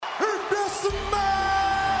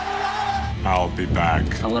I'll be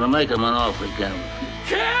back. I'm gonna make him an offer again.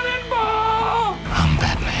 Cannonball! I'm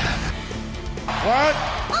Batman. What?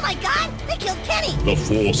 Oh my God! They killed Kenny! The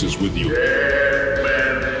Force is with you.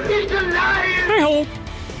 He's a lion! Hey-ho!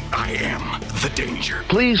 I am the danger.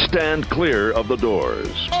 Please stand clear of the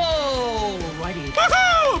doors. Oh, righty.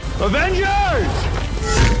 Woohoo! Avengers!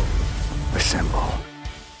 Assemble.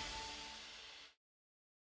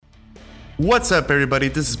 What's up, everybody?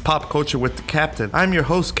 This is Pop Culture with the Captain. I'm your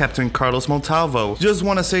host, Captain Carlos Montalvo. Just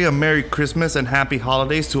want to say a Merry Christmas and Happy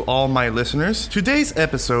Holidays to all my listeners. Today's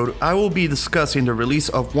episode, I will be discussing the release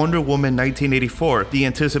of Wonder Woman 1984, the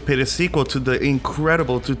anticipated sequel to the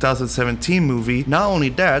incredible 2017 movie. Not only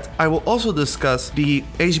that, I will also discuss the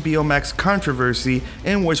HBO Max controversy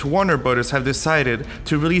in which Warner Brothers have decided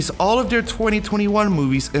to release all of their 2021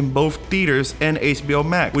 movies in both theaters and HBO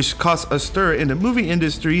Max, which caused a stir in the movie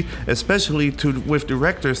industry, especially with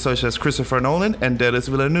directors such as Christopher Nolan and Denis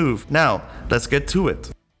Villeneuve. Now, let's get to it.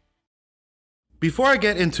 Before I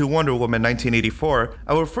get into Wonder Woman 1984,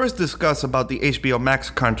 I will first discuss about the HBO Max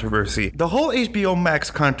controversy. The whole HBO Max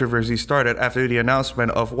controversy started after the announcement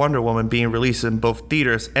of Wonder Woman being released in both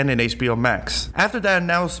theaters and in HBO Max. After that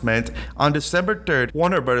announcement, on December 3rd,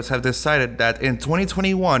 Warner Brothers have decided that in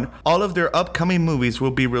 2021, all of their upcoming movies will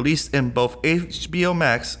be released in both HBO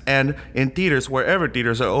Max and in theaters wherever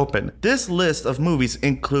theaters are open. This list of movies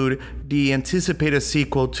include the anticipated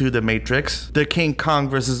sequel to The Matrix, the King Kong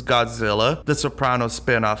vs. Godzilla, the Sopranos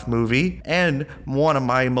spin-off movie, and one of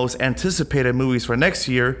my most anticipated movies for next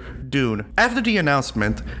year, Dune. After the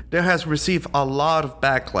announcement, there has received a lot of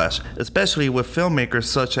backlash, especially with filmmakers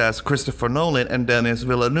such as Christopher Nolan and Denis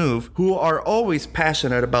Villeneuve, who are always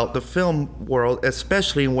passionate about the film world,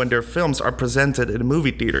 especially when their films are presented in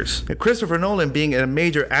movie theaters. And Christopher Nolan, being a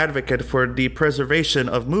major advocate for the preservation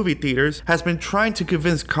of movie theaters, has been trying to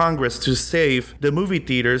convince Congress to save the movie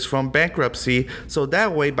theaters from bankruptcy, so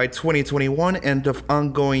that way by 2021 and the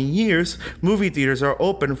ongoing years, movie theaters are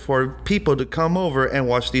open for people to come over and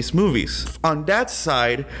watch these movies. On that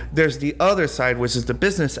side, there's the other side, which is the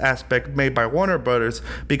business aspect made by Warner Brothers,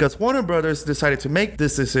 because Warner Brothers decided to make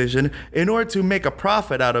this decision in order to make a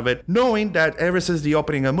profit out of it, knowing that ever since the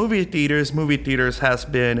opening of movie theaters has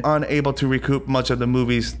been unable to recoup much of the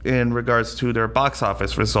movies in regards to their box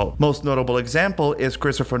office result. Most notable example is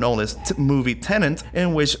Christopher Nolan's movie Tenet,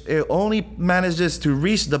 in which it only manages to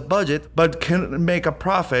reach the budget but can make a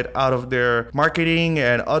profit out of their marketing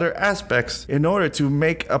and other aspects in order to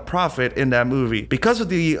make a profit in that movie. Because of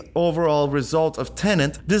the overall result of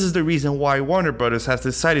Tenet, this is the reason why Warner Brothers has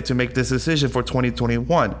decided to make this decision for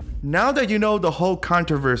 2021. Now that you know the whole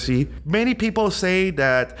controversy, many people say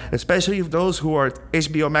that, especially those who are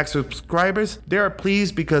HBO Max subscribers, they are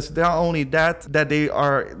pleased because not only that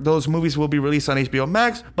those movies will be released on HBO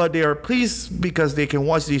Max, but they are pleased because they can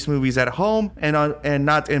watch these movies at home and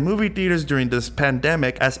not in movie theaters during this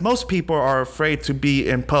pandemic, as most people are afraid to be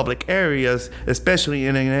in public areas, especially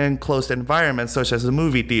in an enclosed environment such as a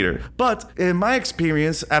movie theater. But in my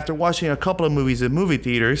experience, after watching a couple of movies in movie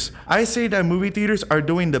theaters, I say that movie theaters are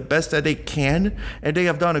doing the best that they can, and they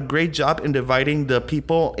have done a great job in dividing the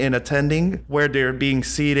people in attending where they're being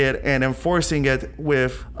seated and enforcing it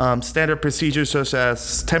with standard procedures such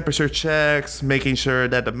as temperature checks, making sure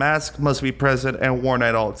that the mask must be present and worn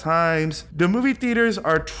at all times. The movie theaters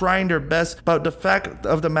are trying their best, but the fact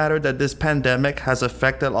of the matter that this pandemic has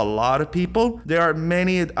affected a lot of people, there are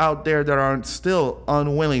many out there that are still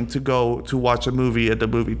unwilling to go to watch a movie at the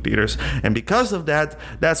movie theaters. And because of that,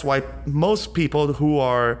 that's why most people who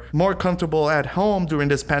are more comfortable at home during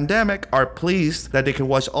this pandemic are pleased that they can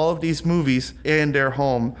watch all of these movies in their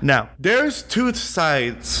home. Now, there's two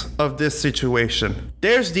sides of this situation.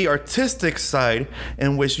 There's the artistic side,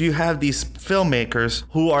 in which you have these filmmakers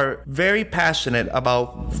who are very passionate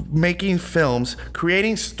about making films,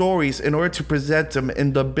 creating stories in order to present them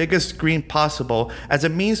in the biggest screen possible as a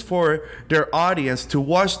means for their audience to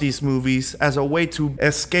watch these movies as a way to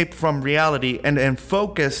escape from reality and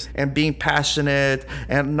focus and being passionate,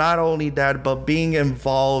 and not only that, but being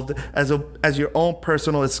involved as your own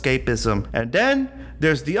personal escapism. And then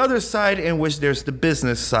there's the other side, in which there's the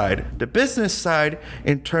business side. The business side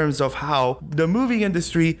in terms of how the movie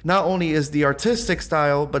industry not only is the artistic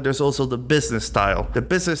style, but there's also the business style. The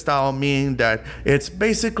business style meaning that it's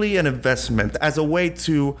basically an investment as a way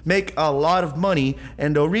to make a lot of money.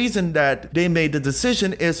 And the reason that they made the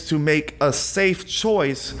decision is to make a safe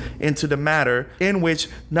choice into the matter, in which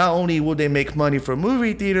not only will they make money from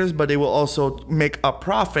movie theaters, but they will also make a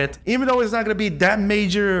profit, even though it's not going to be that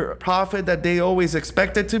major profit that they always expect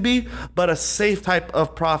expect it to be, but a safe type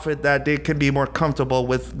of profit that they can be more comfortable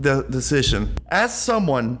with the decision. As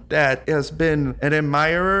someone that has been an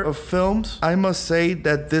admirer of films, I must say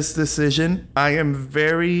that this decision, I am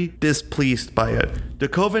very displeased by it. The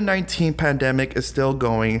COVID-19 pandemic is still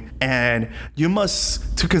going, and you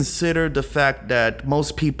must to consider the fact that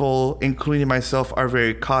most people, including myself, are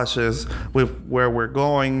very cautious with where we're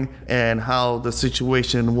going and how the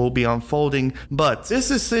situation will be unfolding. But this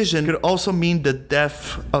decision could also mean the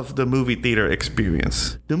death of the movie theater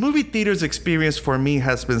experience. The movie theater's experience for me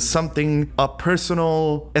has been something, a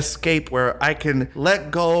personal escape where I can let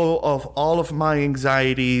go of all of my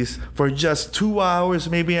anxieties for just 2 hours,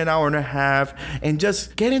 maybe an hour and a half, and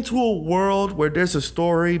just get into a world where there's a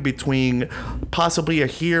story between possibly a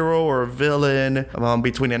hero or a villain,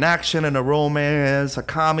 between an action and a romance, a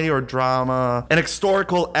comedy or drama, an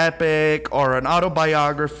historical epic or an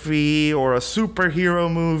autobiography or a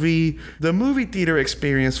superhero movie. The movie theater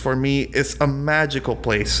experience for me is a magical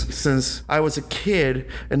place. Since I was a kid,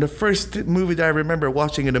 and the first movie that I remember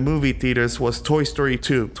watching in the movie theaters was Toy Story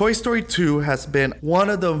 2. Toy Story 2 has been one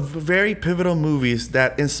of the very pivotal movies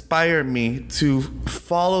that inspired me to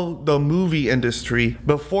follow the movie industry.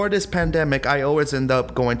 Before this pandemic, I always end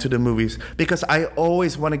up going to the movies because I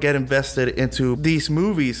always want to get invested into these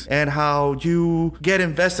movies and how you get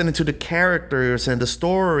invested into the characters and the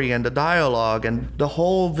story and the dialogue and the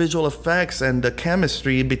whole visual effects and the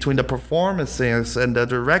chemistry between the performances and the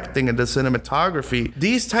directing and the cinematography.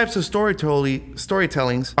 These types of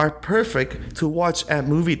storytellings are perfect to watch at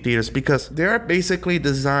movie theaters because they're basically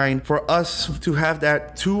designed for us to have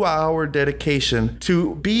that 2-hour dedication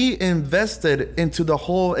to be invested into the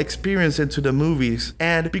whole experience, into the movies.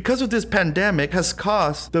 And because of this pandemic has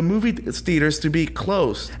caused the movie theaters to be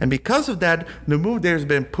closed. And because of that, there's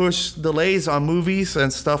been delays on movies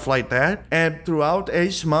and stuff like that. And throughout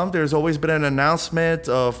each month, there's always been an announcement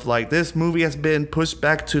of like, this movie has been pushed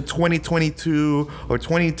back to 2022 or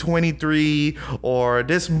 2023, or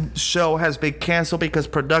this show has been canceled because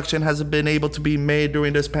production hasn't been able to be made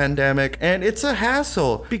during this pandemic. And it's a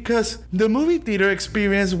hassle because the movie theater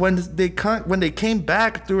experience, when they came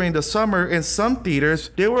back during the summer in some theaters,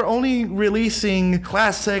 they were only releasing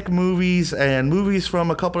classic movies and movies from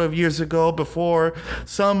a couple of years ago before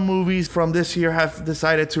some movies from this year have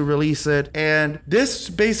decided to release it. And this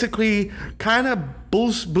basically kind of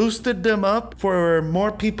boosted them up for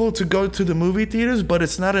more people to go to the movie theaters, but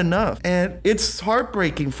it's not enough. And it's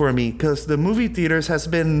heartbreaking for me because the movie theaters has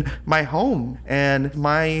been my home and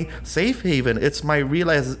my safe haven. It's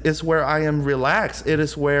where I am relaxed. It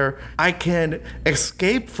is where I can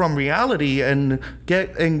escape from reality and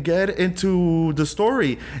get into the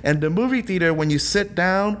story. And the movie theater, when you sit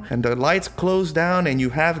down and the lights close down and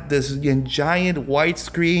you have this giant white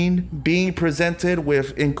screen being presented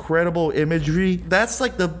with incredible imagery, that's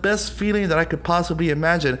like the best feeling that I could possibly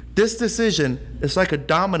imagine. This decision is like a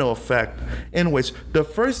domino effect in which the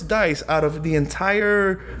first dice out of the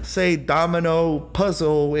entire, say, domino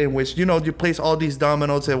puzzle, in which, you place all these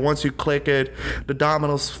dominoes and once you click it, the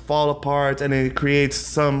dominoes fall apart and it creates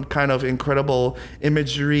some kind of incredible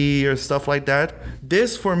imagery or stuff like that.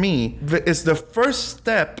 This, for me, is the first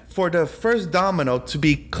step for the first domino to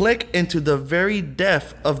be clicked into the very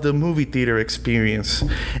depth of the movie theater experience.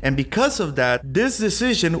 And because of that, this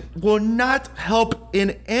decision will not help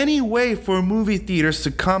in any way for movie theaters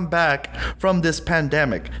to come back from this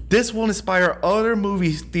pandemic. This will inspire other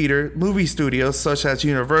movie studios such as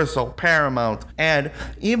Universal, Paramount, and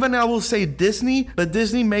even I will say Disney, but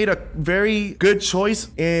Disney made a very good choice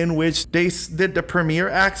in which they did the premiere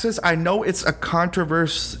access. I know it's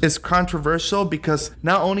controversial because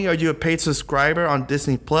not only are you a paid subscriber on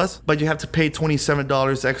Disney Plus, but you have to pay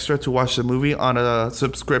 $27 extra to watch the movie on a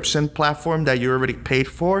subscription platform that you already paid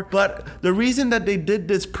for. But the reason that they did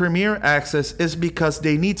this premiere access is because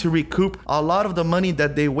they need to recoup a lot of the money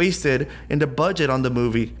that they wasted in the budget on the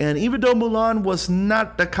movie. And even though Mulan was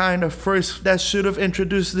not the kind of first that should have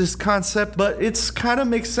introduced this concept, but it's kind of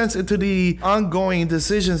makes sense into the ongoing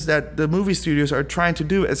decisions that the movie studios are trying to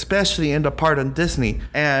do, especially in the part on Disney.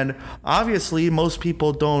 And obviously most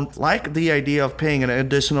people don't like the idea of paying an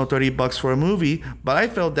additional $30 for a movie, but I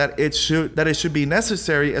felt that it should be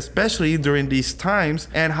necessary, especially during these times,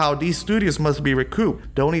 and how these studios must be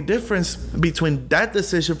recouped. The only difference between between that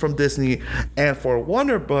decision from Disney and for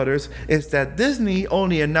Warner Brothers is that Disney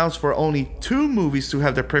only announced for only 2 movies to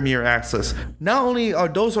have their premiere access. Not only are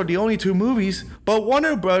those the only 2 movies, but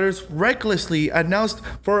Warner Brothers recklessly announced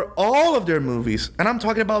for all of their movies. And I'm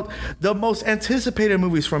talking about the most anticipated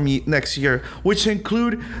movies from next year, which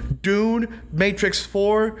include Dune, Matrix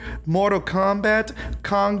 4, Mortal Kombat,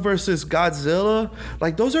 Kong vs. Godzilla.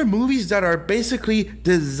 Like, those are movies that are basically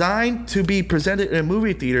designed to be presented in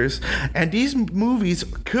movie theaters, and these movies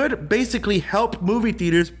could basically help movie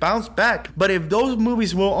theaters bounce back. But if those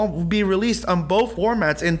movies will be released on both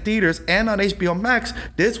formats in theaters and on HBO Max,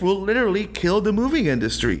 this will literally kill the movie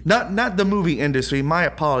industry. Not the movie industry, my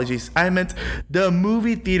apologies. I meant the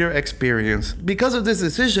movie theater experience. Because of this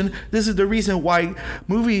decision, this is the reason why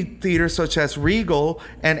movie theaters such as Regal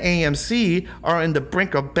and AMC are in the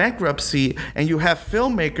brink of bankruptcy, and you have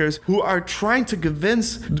filmmakers who are trying to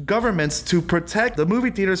convince governments to protect the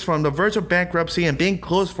movie theaters from the verge of bankruptcy and being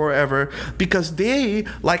closed forever, because they,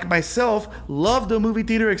 like myself, love the movie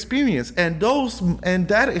theater experience, and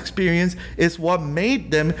that experience is what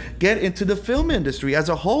made them get into the film industry as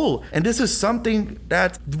a whole. And this is something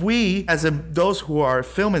that we, as those who are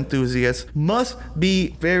film enthusiasts, must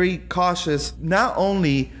be very cautious, not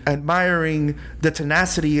only admiring the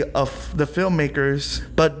tenacity of the filmmakers,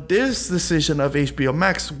 but this decision of HBO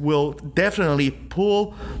Max will definitely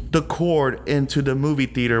pull the cord into the movie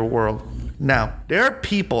theater world. Now, there are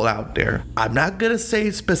people out there, I'm not gonna say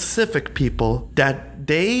specific people, that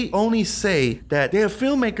they only say that they are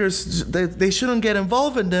filmmakers, they shouldn't get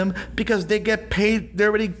involved in them because they get paid, they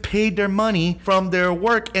already paid their money from their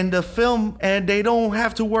work in the film and they don't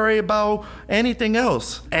have to worry about anything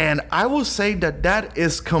else. And I will say that that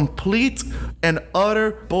is complete and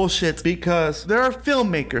utter bullshit, because there are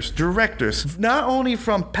filmmakers, directors, not only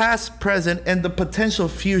from past, present, and the potential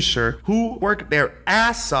future, who work their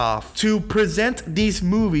ass off to present these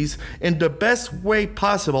movies in the best way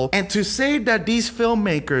possible. And to say that these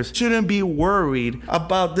filmmakers shouldn't be worried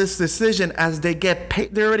about this decision, as they get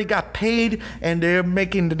paid, they already got paid, and they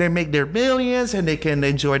make their millions, and they can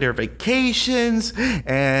enjoy their vacations,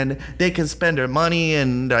 and they can spend their money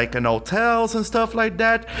in hotels and stuff like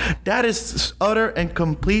that. That is utter and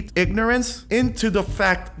complete ignorance into the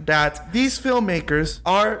fact that these filmmakers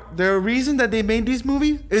are, the reason that they made these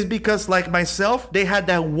movies is because, like myself, they had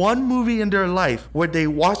that one movie in their life where they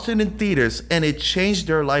watched it in theaters and it changed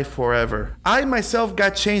their life forever. I myself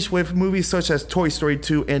got changed with movies such as Toy Story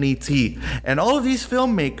 2 and E.T. And all of these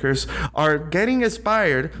filmmakers are getting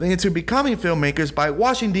inspired into becoming filmmakers by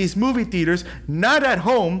watching these movie theaters, not at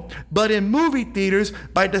home, but in movie theaters,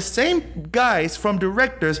 by the same guys from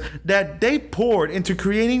directors that they poured into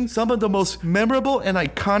creating some of the most memorable and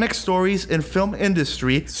iconic stories in film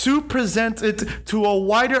industry, to present it to a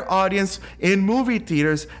wider audience in movie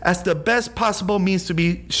theaters as the best possible means to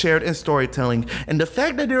be shared in storytelling. And the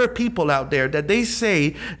fact that there are people out there that they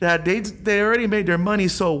say that they already made their money,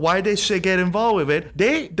 so why they should get involved with it,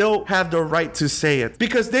 they don't have the right to say it,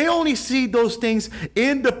 because they only see those things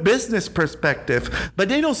in the business perspective, but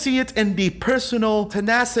they don't see it in the personal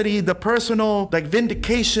tenacity, the personal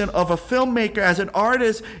vindication of a filmmaker as an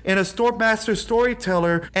artist and a master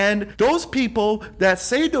storyteller. And those people that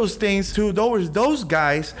say those things to those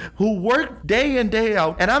guys who work day in, day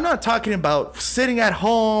out, and I'm not talking about sitting at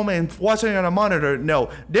home and watching on a monitor. No,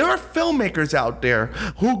 there are filmmakers out there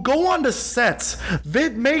who go on the sets, they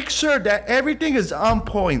make sure that everything is on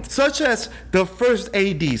point, such as the first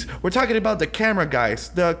ADs. We're talking about the camera guys,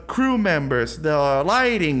 the crew members, the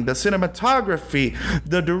lighting, the cinematography,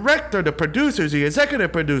 the director, the producers, the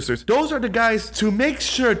executive producers. Those are the guys to make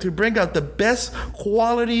sure to bring out the best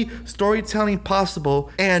quality storytelling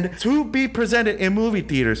possible and to be presented in movie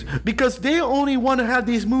theaters, because they only want to have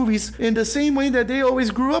these movies in the same way that they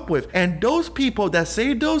always grew up with. And those people that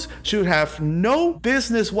say those should have no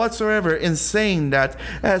business whatsoever in saying that,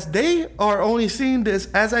 as they are only seeing this,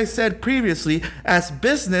 as I said previously, as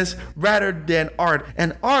business rather than art.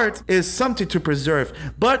 And art is something to preserve,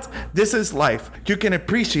 but this is life. You can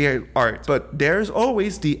appreciate art, but there's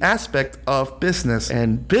always the aspect of business,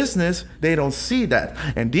 and business, they don't see that.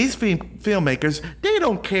 And these filmmakers, they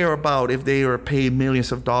don't care about if they are paid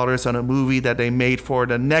millions of dollars on a movie that they made for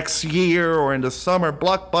the next year or in the summer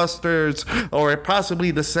blockbusters or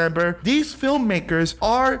possibly December. These filmmakers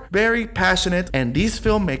are very passionate, and these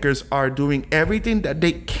filmmakers are doing everything that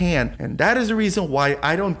they can. And that is the reason why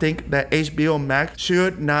I don't think that HBO Max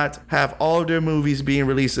should not have all their movies being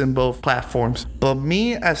released in both platforms. But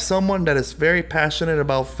me, as someone that is very passionate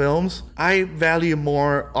about films, films, I value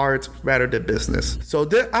more art rather than business. So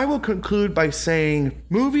I will conclude by saying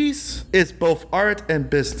movies is both art and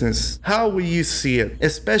business. How will you see it?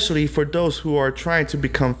 Especially for those who are trying to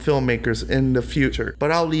become filmmakers in the future.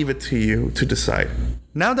 But I'll leave it to you to decide.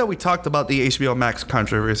 Now that we talked about the HBO Max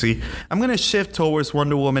controversy, I'm going to shift towards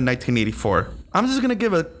Wonder Woman 1984. I'm just going to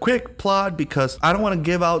give a quick plot because I don't want to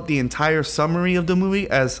give out the entire summary of the movie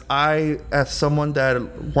as someone that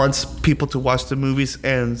wants people to watch the movies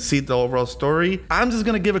and see the overall story. I'm just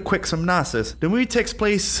going to give a quick synopsis. The movie takes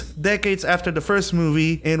place decades after the first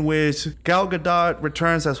movie, in which Gal Gadot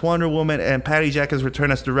returns as Wonder Woman and Patty Jenkins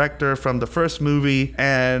return as director from the first movie.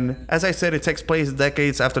 And as I said, it takes place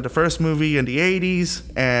decades after the first movie in the 80s.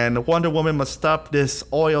 And Wonder Woman must stop this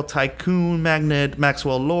oil tycoon magnate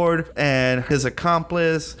Maxwell Lord and his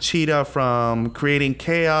accomplice Cheetah from creating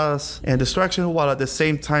chaos and destruction, while at the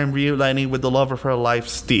same time reuniting with the love of her life,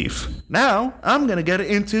 Steve. Now, I'm gonna get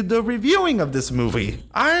into the reviewing of this movie.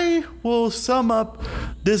 I will sum up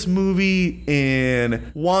this movie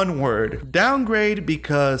in one word: downgrade,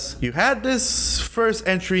 because you had this first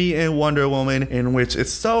entry in Wonder Woman in which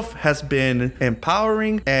itself has been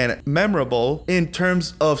empowering and memorable in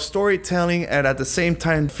terms of storytelling, and at the same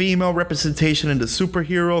time female representation in the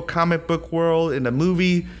superhero comic book world in the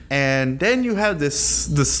movie. And then you have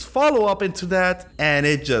this follow-up into that, and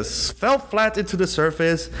it just fell flat into the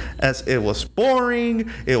surface as it was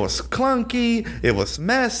boring, it was clunky, it was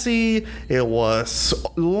messy, it was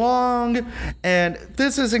long. And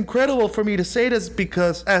this is incredible for me to say this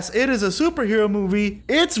because as it is a superhero movie,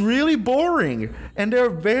 it's really boring. And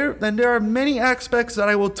there are many aspects that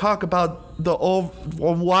I will talk about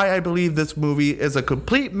why I believe this movie is a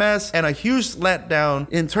complete mess and a huge letdown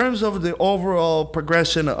in terms of the overall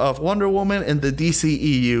progression of Wonder Woman in the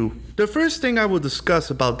DCEU. The first thing I will discuss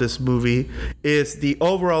about this movie is the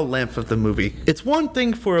overall length of the movie. It's one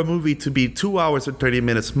thing for a movie to be 2 hours and 30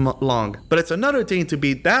 minutes long, but it's another thing to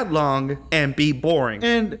be that long and be boring.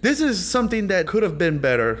 And this is something that could have been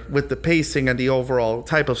better with the pacing and the overall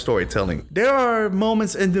type of storytelling. There are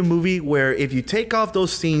moments in the movie where if you take off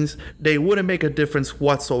those scenes, they wouldn't make a difference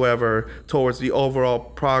whatsoever towards the overall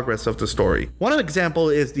progress of the story. One example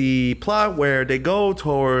is the plot where they go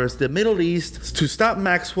towards the Middle East to stop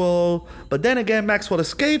Maxwell, but then again Maxwell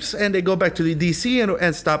escapes and they go back to the DC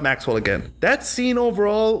and stop Maxwell again. That scene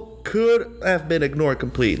overall could have been ignored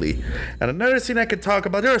completely. And another scene I could talk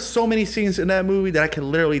about, there are so many scenes in that movie that I can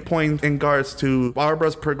literally point in regards to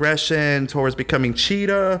Barbara's progression towards becoming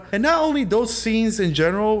Cheetah. And not only those scenes in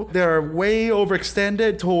general, they are way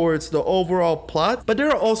overextended towards the overall plot, but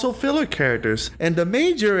there are also filler characters. And the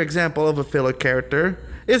major example of a filler character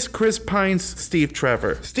is Chris Pine's Steve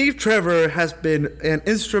Trevor. Steve Trevor has been an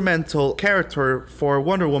instrumental character for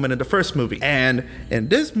Wonder Woman in the first movie. And in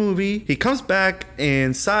this movie, he comes back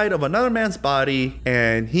inside of another man's body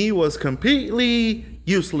and he was completely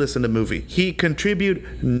useless in the movie. He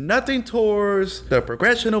contributed nothing towards the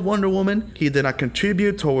progression of Wonder Woman. He did not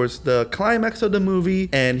contribute towards the climax of the movie,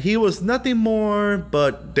 and he was nothing more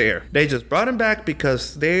but there. They just brought him back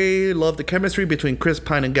because they love the chemistry between Chris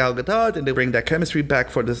Pine and Gal Gadot, and they bring that chemistry back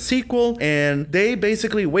for the sequel, and they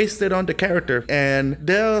basically wasted on the character. And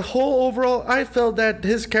the whole overall, I felt that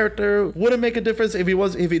his character wouldn't make a difference if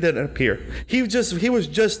he didn't appear. He was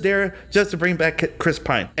just there just to bring back Chris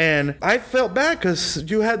Pine. And I felt bad because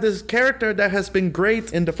you had this character that has been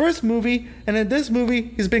great in the first movie, and in this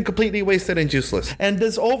movie he's been completely wasted and useless. And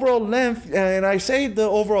this overall length, and I say the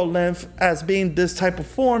overall length as being this type of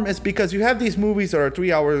form, is because you have these movies that are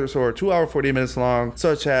 3 hours or 2 hour 40 minutes long,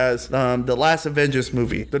 such as the last Avengers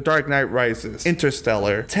movie, The Dark Knight Rises,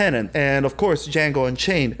 Interstellar, Tenet, and of course Django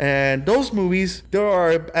Unchained. And those movies, there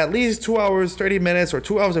are at least 2 hours 30 minutes or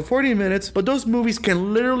 2 hours and 40 minutes, but those movies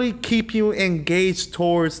can literally keep you engaged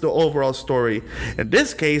towards the overall story. In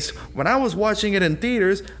this case, when I was watching it in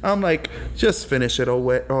theaters, I'm like, just finish it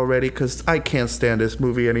already because I can't stand this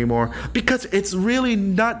movie anymore, because it's really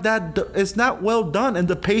it's not well done and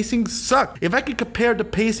the pacing sucked. If I could compare the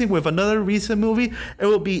pacing with another recent movie, it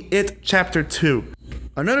will be It Chapter 2.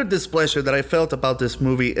 Another displeasure that I felt about this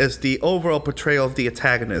movie is the overall portrayal of the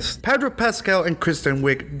antagonist. Pedro Pascal and Kristen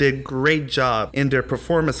Wiig did a great job in their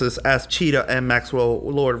performances as Cheetah and Maxwell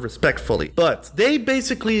Lord respectfully, but they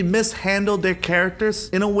basically mishandled their characters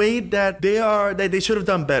in a way that they should have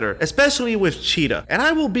done better, especially with Cheetah. And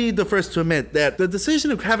I will be the first to admit that the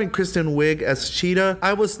decision of having Kristen Wiig as Cheetah,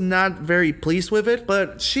 I was not very pleased with it,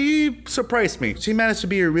 but she surprised me. She managed to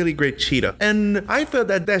be a really great Cheetah, and I felt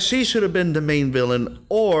that she should have been the main villain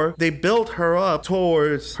or they built her up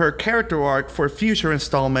towards her character arc for future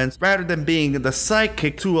installments rather than being the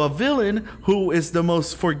sidekick to a villain who is the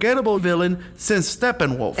most forgettable villain since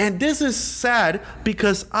Steppenwolf. And this is sad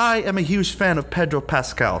because I am a huge fan of Pedro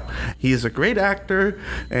Pascal. He is a great actor,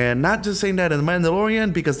 and not just saying that in The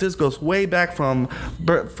Mandalorian, because this goes way back from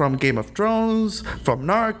Game of Thrones, from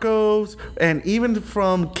Narcos, and even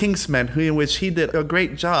from Kingsman, in which he did a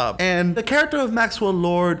great job. And the character of Maxwell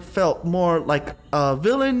Lord felt more like a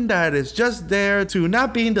villain that is just there to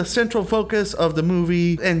not being the central focus of the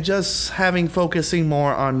movie and just focusing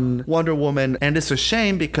more on Wonder Woman. And it's a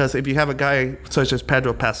shame because if you have a guy such as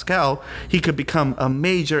Pedro Pascal, he could become a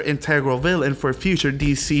major integral villain for future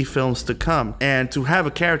DC films to come. And to have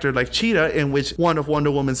a character like Cheetah, in which one of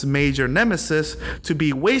Wonder Woman's major nemesis, to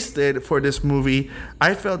be wasted for this movie,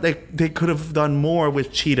 I felt that they could have done more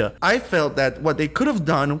with Cheetah. I felt that what they could have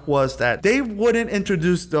done was that they wouldn't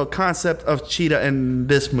introduce the concept of Cheetah in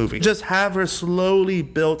this movie. Just have her slowly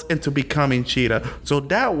built into becoming Cheetah. So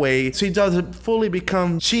that way, she doesn't fully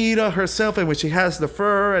become Cheetah herself, in which she has the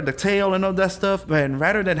fur and the tail and all that stuff. And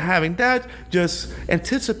rather than having that, just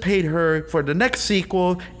anticipate her for the next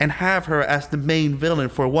sequel and have her as the main villain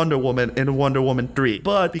for Wonder Woman in Wonder Woman 3.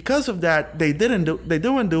 But because of that, they didn't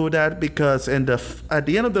do that because at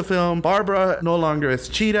the end of the film, Barbara no longer is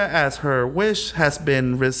Cheetah, as her wish has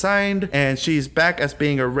been resigned and she's back as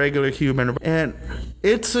being a regular human. And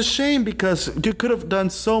it's a shame because you could have done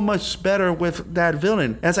so much better with that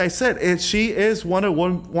villain. As I said, she is one of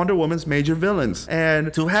Wonder Woman's major villains.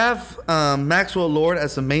 And to have Maxwell Lord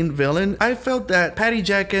as the main villain, I felt that Patty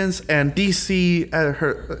Jenkins and DC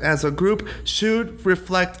as a group should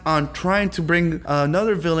reflect on trying to bring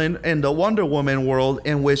another villain in the Wonder Woman world,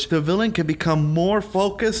 in which the villain can become more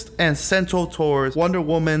focused and central towards Wonder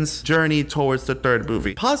Woman's journey towards the third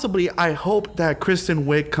movie. Possibly, I hope that Kristen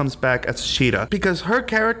Wiig comes back as Cheetah, because her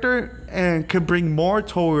character and could bring more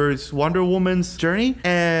towards Wonder Woman's journey,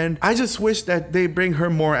 and I just wish that they bring her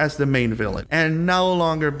more as the main villain and no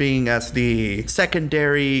longer being as the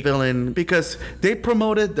secondary villain, because they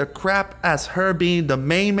promoted the crap as her being the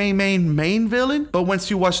main villain, but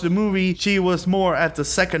once you watch the movie, she was more as the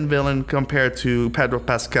second villain compared to Pedro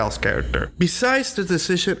Pascal's character. Besides the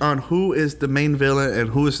decision on who is the main villain and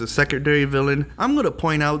who is the secondary villain, I'm gonna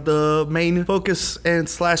point out the main focus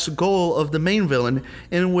and / goal of the main villain,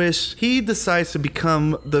 in which he decides to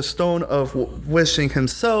become the Stone of Wishing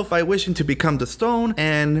himself by wishing to become the Stone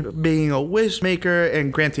and being a wish maker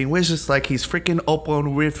and granting wishes like he's freaking Oprah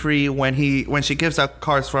Winfrey when she gives out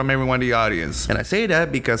cards from everyone in the audience. And I say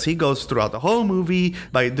that because he goes throughout the whole movie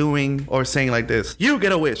by doing or saying like this: you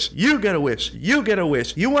get a wish, you get a wish, you get a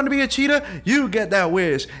wish. You want to be a cheetah? You get that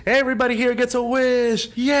wish. Everybody here gets a wish.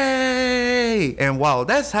 Yay! And while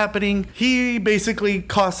that's happening, he basically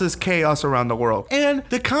causes chaos around the world. And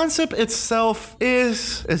the concept itself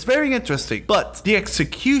is very interesting, but the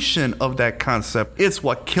execution of that concept is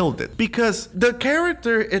what killed it, because the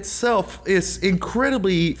character itself is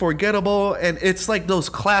incredibly forgettable, and it's like those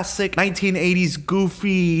classic 1980s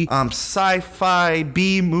goofy sci-fi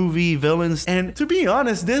B-movie villains. And to be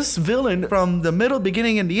honest, this villain from the middle,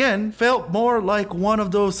 beginning, and the end felt more like one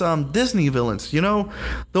of those Disney villains, you know,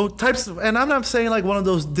 those types of, and I'm not saying like one of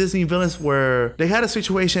those Disney villains where they had a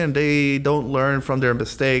situation and they don't learn from their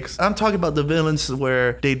mistakes. I'm talking about the villains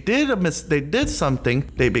where they did something,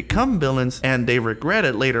 they become villains, and they regret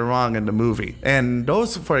it later on in the movie. And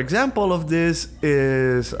those, for example of this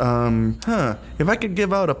is if I could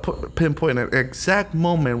give out a pinpoint an exact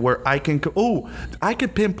moment where I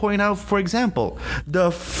could pinpoint out, for example,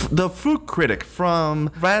 the food critic from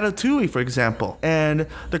Ratatouille, for example. And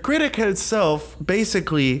the critic itself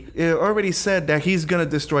basically already said that he's gonna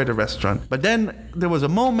destroy the restaurant, but then there was a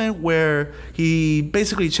moment where he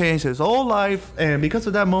basically changed his whole life, and because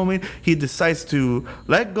of that moment, he decides to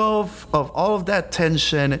let go of all of that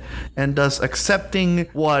tension and thus accepting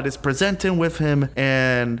what is presented with him,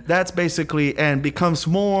 and that's basically, and becomes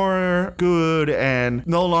more good and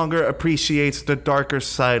no longer appreciates the darker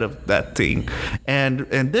side of that thing. And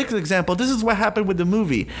in this example, this is what happened with the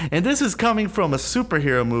movie, and this is coming from a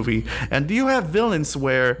superhero movie. And do you have villains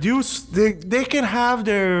where they can have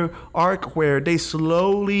their arc where they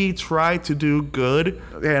slowly try to do good,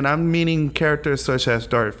 and and I'm meaning characters such as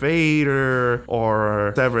Darth Vader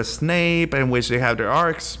or Severus Snape, in which they have their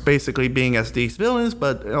arcs basically being as these villains,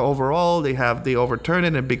 but overall they overturn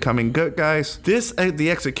it and becoming good guys. The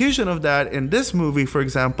execution of that in this movie, for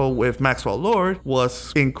example, with Maxwell Lord,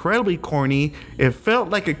 was incredibly corny. It felt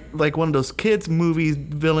like one of those kids movie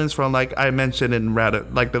villains from, like I mentioned in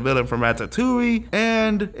like the villain from Ratatouille,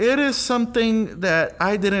 and it is something that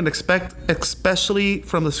I didn't expect, especially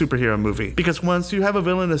from the superhero movie, because once you have a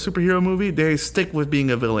villain in a superhero movie, they stick with being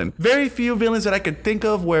a villain. Very few villains that I could think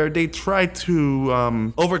of where they try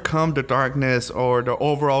to overcome the darkness or the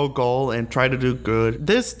overall goal and try to do good.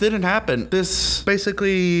 This didn't happen. This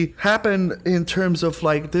basically happened in terms of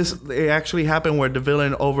like this. It actually happened where the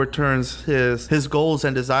villain overturns his goals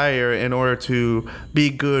and desire in order to be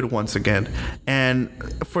good once again. And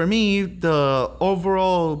for me, the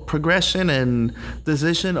overall progression and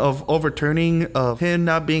decision of overturning of him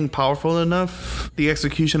not being powerful enough, the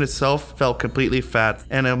execution itself felt completely fat,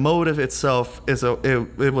 and the motive itself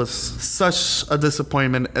it was such a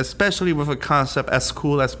disappointment, especially with a concept as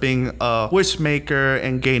cool as being a wishmaker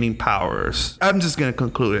and gaining powers. I'm just gonna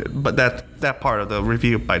conclude it, but that part of the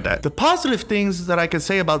review by that. The positive things that I can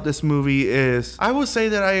say about this movie is I would say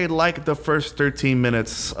that I like the first 13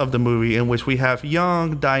 minutes of the movie, in which we have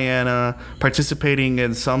young Diana participating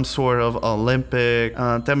in some sort of Olympic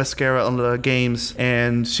Themyscira games,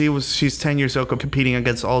 and she's 10 years old, competing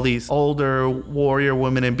against all these older warrior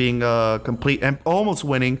women and being complete and almost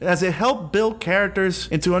winning, as it helped build characters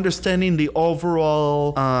into understanding the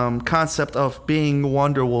overall concept of being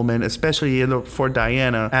Wonder Woman, especially for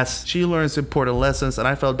Diana, as she learns important lessons. And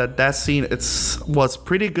I felt that scene was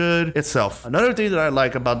pretty good itself. Another thing that I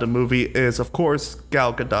like about the movie is, of course,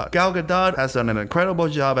 Gal Gadot. Gal Gadot has done an incredible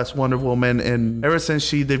job as Wonder Woman, and ever since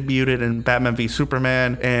she debuted in Batman v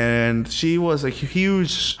Superman, and she was a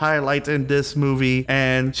huge highlight in this movie,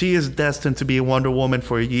 and she is destined to be Wonder Woman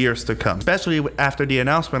for years to come, especially after the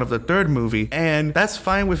announcement of the third movie. And that's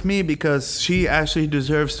fine with me, because she actually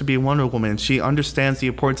deserves to be Wonder Woman. She understands the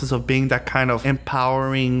importance of being that kind of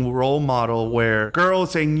empowering role model where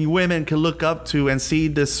girls and women can look up to and see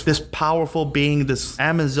this powerful being, this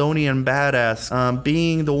Amazonian badass,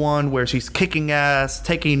 being the one where she's kicking ass,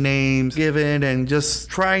 taking names given, and just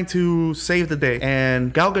trying to save the day.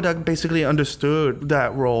 And Gal Gadot basically understood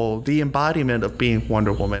that role, the embodiment of being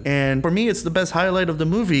Wonder Woman. And for me, it's the best highlight of the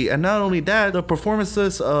movie. And not only that, the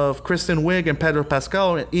performances of Kristen Wiig and Pedro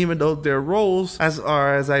Pascal, even though their roles, as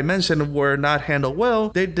I mentioned, were not handled well,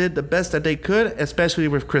 they did the best that they could, especially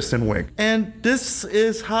with Kristen Wiig. And this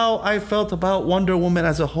is how I felt about Wonder Woman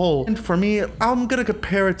as a whole. And for me, I'm gonna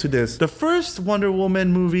compare it to this. The first Wonder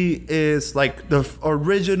Woman movie is like the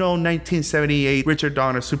original 1978 Richard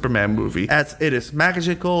Donner Superman movie, as it is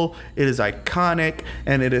magical, it is iconic,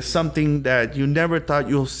 and it is something that you never thought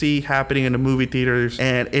you'll see happening in the movie theaters,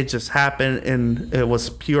 and it just happened, and it was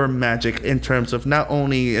pure magic in terms of not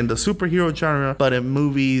only in the superhero genre, but in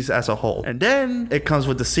movies as a whole. And then it comes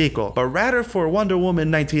with the sequel, but rather for Wonder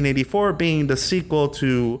Woman 1984 being the sequel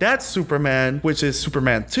to that Superman, which is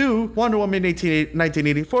Superman 2, Wonder Woman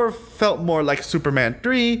 1984 felt more like Superman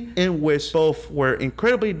 3, in which both were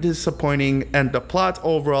incredibly disappointing and the plot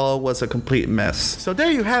overall was a complete mess. So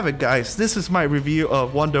there you have it, guys. This is my review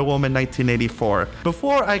of Wonder Woman 1984.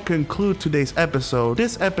 Before I conclude today's episode,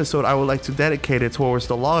 I would like to dedicate it towards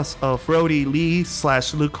the loss of Brodie Lee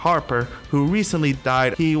 / Luke Harper, who recently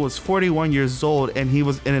died. He was 41 years old, and he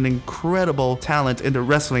was an incredible talent in the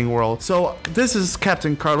wrestling world. So this is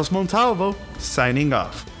Captain Carlos Montalvo signing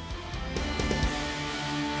off.